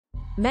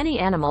Many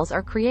animals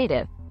are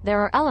creative. There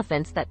are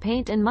elephants that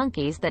paint and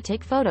monkeys that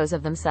take photos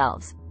of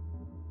themselves.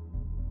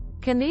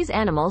 Can these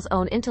animals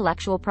own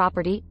intellectual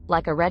property,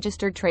 like a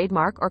registered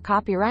trademark or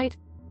copyright?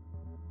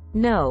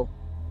 No.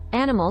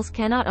 Animals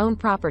cannot own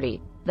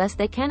property, thus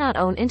they cannot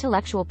own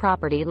intellectual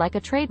property like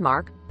a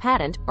trademark,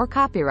 patent, or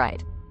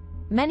copyright.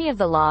 Many of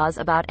the laws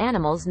about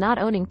animals not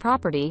owning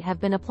property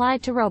have been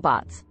applied to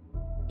robots.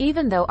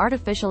 Even though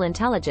artificial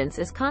intelligence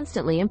is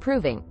constantly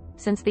improving,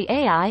 since the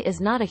AI is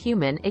not a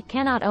human, it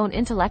cannot own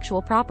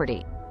intellectual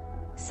property.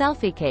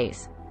 Selfie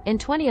case. In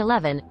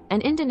 2011, an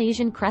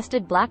Indonesian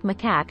crested black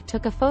macaque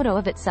took a photo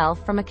of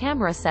itself from a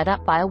camera set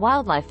up by a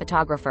wildlife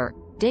photographer,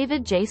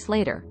 David J.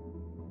 Slater.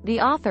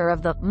 The author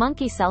of the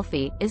monkey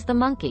selfie is the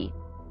monkey.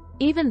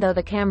 Even though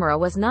the camera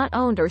was not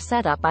owned or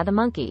set up by the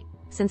monkey,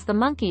 since the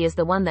monkey is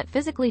the one that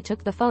physically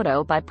took the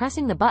photo by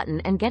pressing the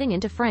button and getting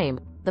into frame,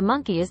 the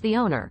monkey is the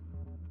owner.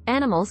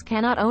 Animals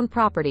cannot own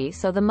property,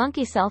 so the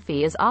monkey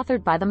selfie is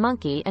authored by the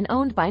monkey and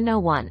owned by no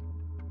one.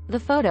 The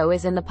photo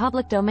is in the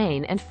public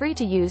domain and free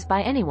to use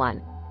by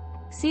anyone.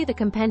 See the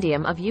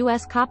Compendium of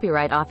U.S.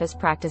 Copyright Office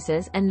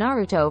Practices and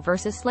Naruto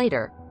vs.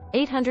 Slater,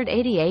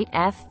 888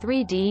 F.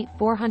 3D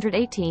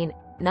 418,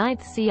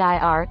 9th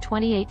CIR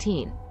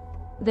 2018.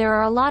 There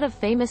are a lot of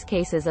famous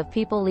cases of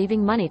people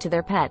leaving money to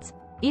their pets,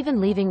 even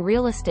leaving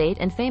real estate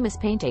and famous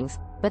paintings,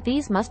 but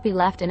these must be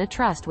left in a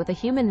trust with a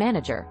human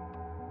manager.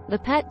 The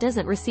pet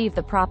doesn't receive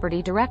the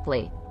property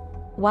directly.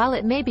 While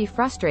it may be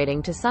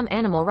frustrating to some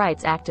animal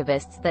rights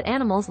activists that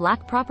animals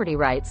lack property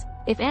rights,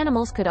 if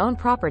animals could own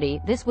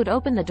property, this would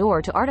open the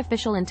door to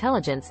artificial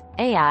intelligence,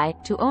 AI,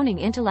 to owning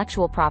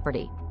intellectual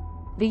property.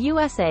 The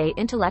USA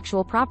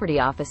intellectual property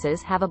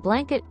offices have a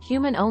blanket,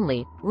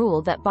 human-only,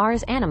 rule that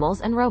bars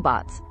animals and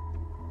robots.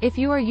 If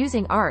you are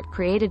using art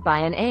created by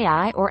an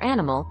AI or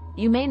animal,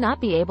 you may not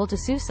be able to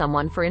sue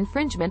someone for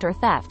infringement or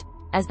theft,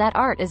 as that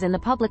art is in the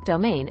public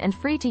domain and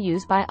free to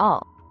use by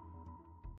all.